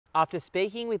After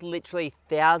speaking with literally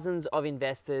thousands of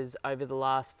investors over the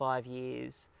last 5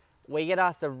 years, we get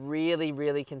asked a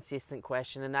really consistent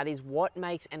question, and that is what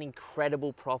makes an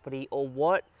incredible property, or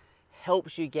what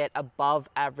helps you get above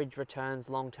average returns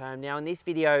long term. Now in this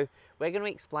video, we're going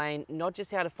to explain not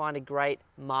just how to find a great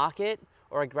market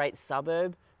or a great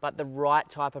suburb, but the right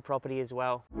type of property as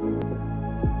well.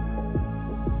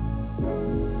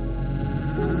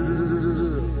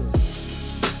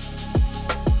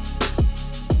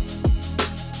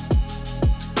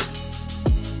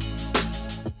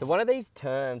 So one of these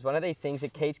terms, one of these things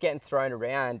that keeps getting thrown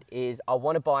around is, I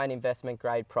want to buy an investment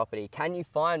grade property. Can you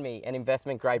find me an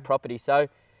investment grade property? So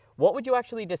what would you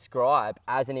actually describe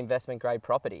as an investment grade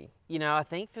property? You know, I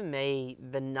think for me,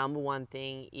 the number one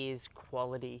thing is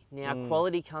quality. Now,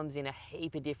 quality comes in a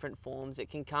heap of different forms. It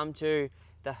can come to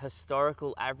the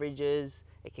historical averages.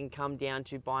 It can come down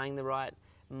to buying the right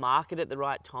market at the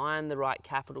right time, the right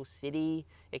capital city.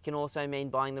 It can also mean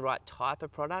buying the right type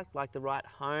of product, like the right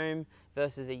home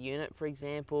versus a unit, for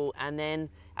example. And then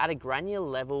at a granular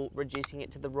level, reducing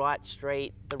it to the right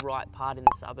street, the right part in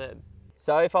the suburb.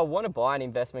 So if I want to buy an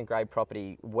investment grade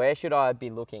property, where should I be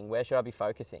looking? Where should I be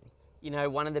focusing? You know,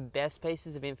 one of the best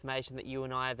pieces of information that you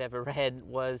and I have ever read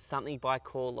was something by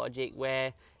CoreLogic,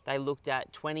 where they looked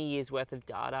at 20 years worth of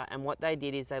data, and what they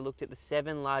did is they looked at the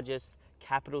 7 largest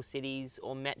capital cities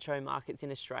or metro markets in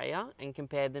Australia and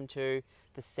compared them to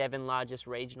the 7 largest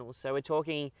regionals. So we're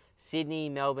talking Sydney,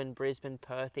 Melbourne, Brisbane,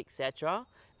 Perth, etc.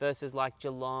 versus like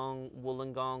Geelong,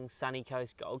 Wollongong, Sunny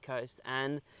Coast, Gold Coast.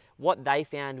 And what they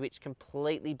found, which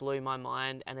completely blew my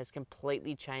mind and has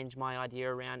completely changed my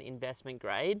idea around investment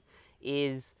grade,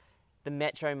 is the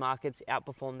metro markets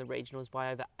outperform the regionals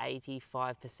by over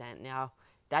 85%. Now,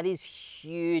 that is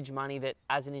huge money that,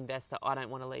 as an investor, I don't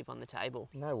want to leave on the table.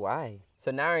 No way.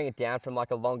 So narrowing it down from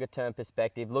like a longer term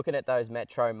perspective, looking at those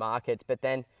metro markets, but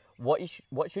then what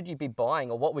should you be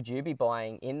buying, or what would you be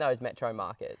buying in those metro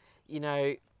markets? You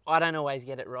know, I don't always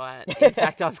get it right. In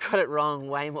fact, I've got it wrong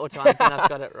way more times than I've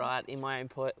got it right in my own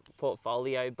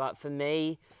portfolio. But for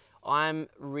me, I'm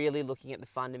really looking at the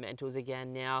fundamentals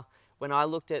again now. When I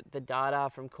looked at the data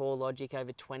from CoreLogic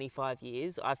over 25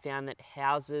 years, I found that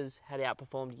houses had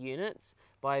outperformed units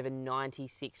by over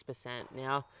 96%.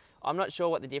 Now, I'm not sure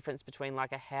what the difference between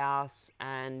like a house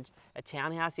and a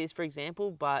townhouse is, for example,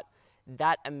 but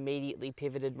that immediately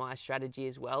pivoted my strategy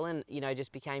as well, and you know,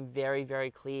 just became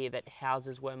very clear that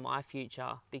houses were my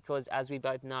future, because as we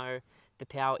both know, the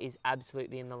power is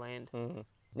absolutely in the land.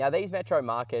 Now these metro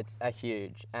markets are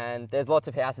huge, and there's lots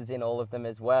of houses in all of them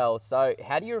as well. So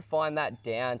how do you refine that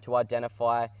down to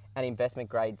identify an investment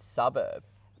grade suburb?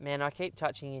 Man, I keep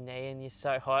touching your knee and you're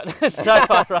so hot. It's so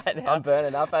hot right now. I'm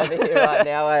burning up over here right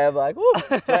now. I am like, woo,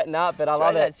 sweating up, but I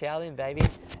love it. Throw that towel in, baby.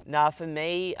 Nah, for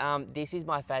me, this is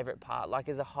my favorite part. Like,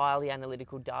 as a highly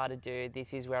analytical data dude,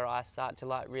 this is where I start to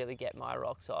like really get my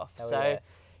rocks off. Hell so, yeah.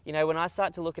 you know, when I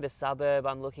start to look at a suburb,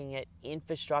 I'm looking at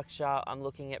infrastructure, I'm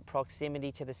looking at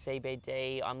proximity to the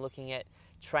CBD, I'm looking at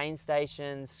train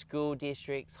stations, school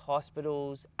districts,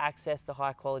 hospitals, access to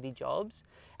high quality jobs.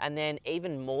 And then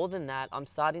even more than that, I'm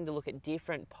starting to look at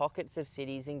different pockets of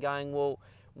cities and going, well,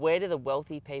 where do the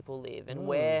wealthy people live, and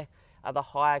where are the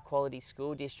higher quality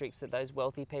school districts that those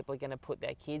wealthy people are going to put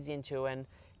their kids into? And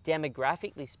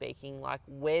demographically speaking, like,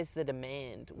 where's the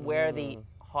demand? Where are the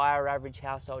higher average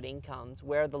household incomes?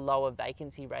 Where are the lower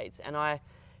vacancy rates? And I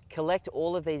collect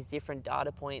all of these different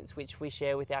data points, which we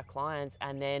share with our clients,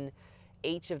 and then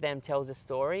each of them tells a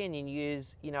story, and you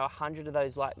use, you know, 100 of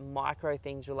those like micro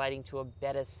things relating to a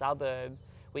better suburb,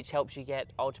 which helps you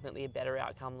get ultimately a better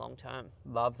outcome long term.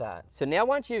 Love that. So now,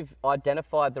 once you've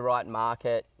identified the right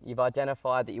market, you've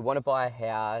identified that you want to buy a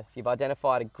house, you've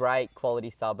identified a great quality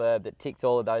suburb that ticks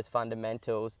all of those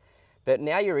fundamentals, but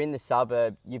now you're in the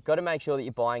suburb, you've got to make sure that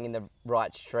you're buying in the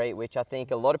right street, which I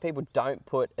think a lot of people don't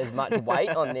put as much weight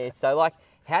on this. So like,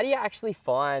 how do you actually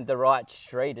find the right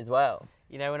street as well?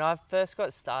 You know, when I first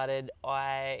got started,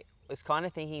 I was kind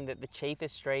of thinking that the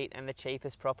cheapest street and the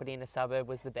cheapest property in a suburb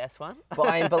was the best one.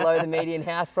 Buying below the median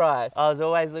house price. I was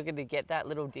always looking to get that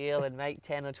little deal and make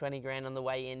 10 or 20 grand on the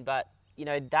way in. But, you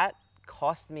know, that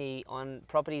cost me on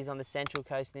properties on the Central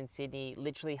Coast in Sydney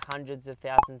literally hundreds of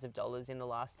thousands of dollars in the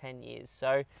last 10 years.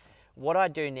 So what I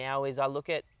do now is I look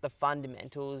at the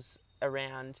fundamentals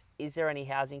around, is there any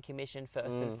housing commission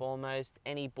first and foremost,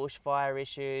 any bushfire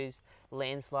issues,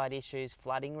 landslide issues,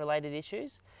 flooding related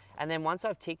issues. And then once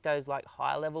I've ticked those like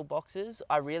high level boxes,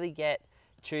 I really get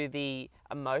to the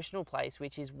emotional place,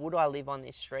 which is, would I live on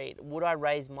this street? Would I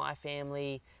raise my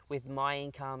family with my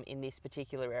income in this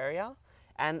particular area?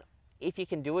 And if you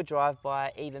can do a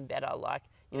drive-by, even better. Like,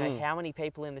 you know, how many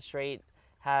people in the street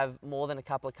have more than a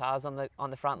couple of cars on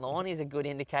the front lawn is a good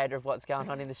indicator of what's going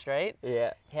on in the street.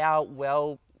 Yeah. How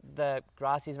well the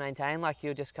grass is maintained, like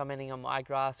you're just commenting on my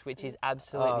grass, which is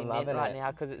absolutely mint right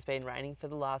now because it's been raining for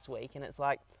the last week, and it's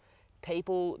like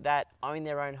people that own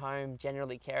their own home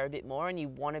generally care a bit more, and you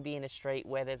want to be in a street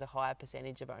where there's a higher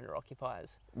percentage of owner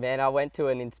occupiers. Man, I went to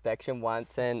an inspection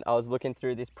once and I was looking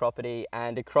through this property,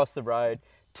 and across the road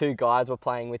 2 guys were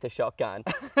playing with a shotgun.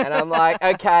 And I'm like,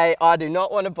 okay, I do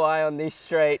not want to buy on this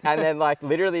street. And then like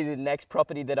literally the next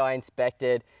property that I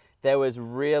inspected, it was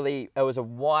a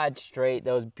wide street,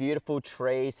 there was beautiful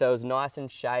trees, so it was nice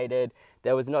and shaded.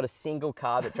 There was not a single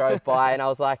car that drove by, and I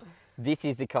was like, this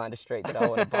is the kind of street that I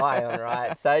want to buy on,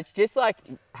 right? So it's just like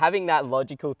having that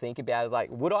logical think about it, like,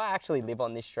 would I actually live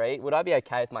on this street? Would I be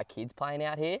okay with my kids playing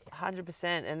out here? 100%.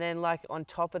 And then like on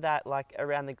top of that, like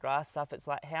around the grass stuff, it's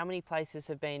like how many places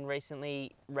have been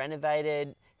recently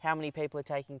renovated? How many people are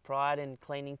taking pride in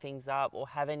cleaning things up, or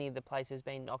have any of the places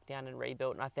been knocked down and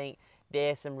rebuilt? And I think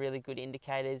they're some really good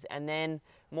indicators. And then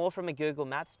more from a Google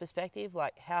Maps perspective,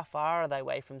 like how far are they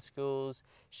away from schools,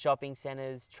 shopping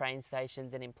centres, train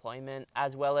stations and employment,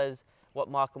 as well as what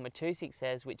Michael Matusik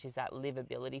says, which is that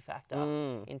livability factor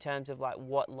in terms of like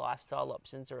what lifestyle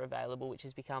options are available, which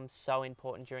has become so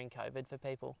important during COVID for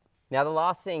people. Now, the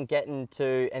last thing getting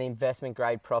to an investment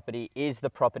grade property is the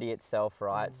property itself,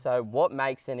 right? So what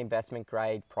makes an investment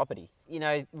grade property? You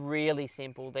know, really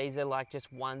simple. These are like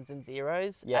just ones and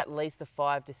zeros. Yep. At least a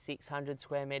 500 to 600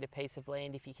 square metre piece of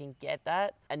land if you can get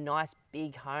that. A nice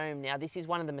big home. Now, this is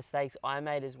one of the mistakes I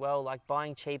made as well. Like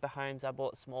buying cheaper homes, I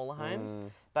bought smaller homes.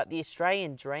 But the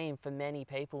Australian dream for many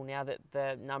people, now that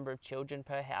the number of children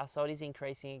per household is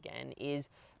increasing again, is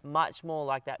much more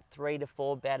like that 3 to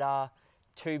 4 better,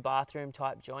 2-bathroom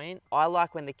type joint. I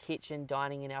like when the kitchen,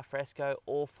 dining and alfresco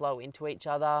all flow into each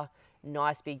other.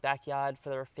 Nice big backyard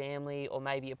for a family, or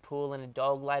maybe a pool and a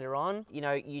dog later on. You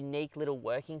know, unique little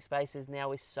working spaces now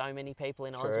with so many people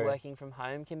in Oz working from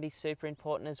home can be super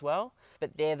important as well.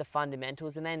 But they're the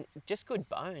fundamentals. And then just good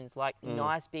bones, like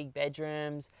nice big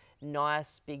bedrooms,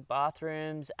 nice big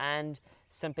bathrooms, and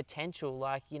some potential.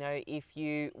 Like, you know, if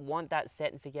you want that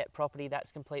set and forget property,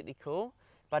 that's completely cool.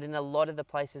 But in a lot of the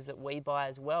places that we buy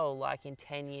as well, like in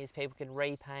 10 years, people can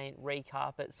repaint,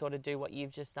 recarpet, sort of do what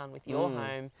you've just done with your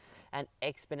home, and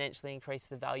exponentially increase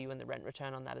the value and the rent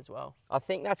return on that as well. I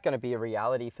think that's going to be a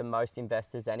reality for most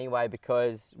investors anyway,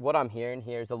 because what I'm hearing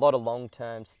here is a lot of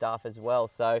long-term stuff as well.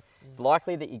 So it's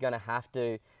likely that you're going to have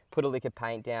to put a lick of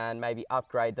paint down, maybe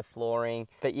upgrade the flooring,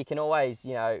 but you can always,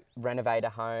 you know, renovate a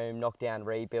home, knock down,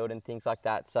 rebuild and things like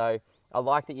that. So I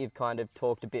like that you've kind of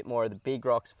talked a bit more of the big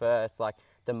rocks first, like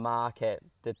the market,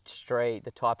 the street,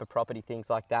 the type of property, things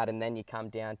like that, and then you come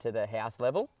down to the house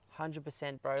level.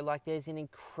 100%, bro. Like there's an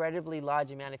incredibly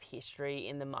large amount of history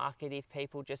in the market if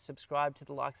people just subscribe to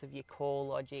the likes of your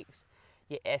CoreLogics,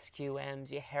 your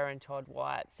SQMs, your Heron Todd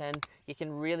Whites, and you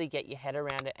can really get your head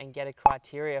around it and get a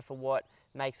criteria for what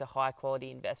makes a high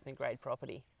quality investment grade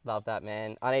property. Love that,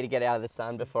 man. I need to get out of the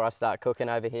sun before I start cooking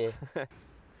over here.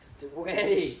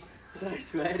 Sweaty, so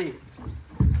sweaty.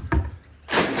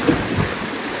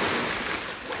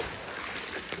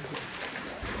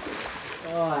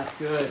 Oh, that's good.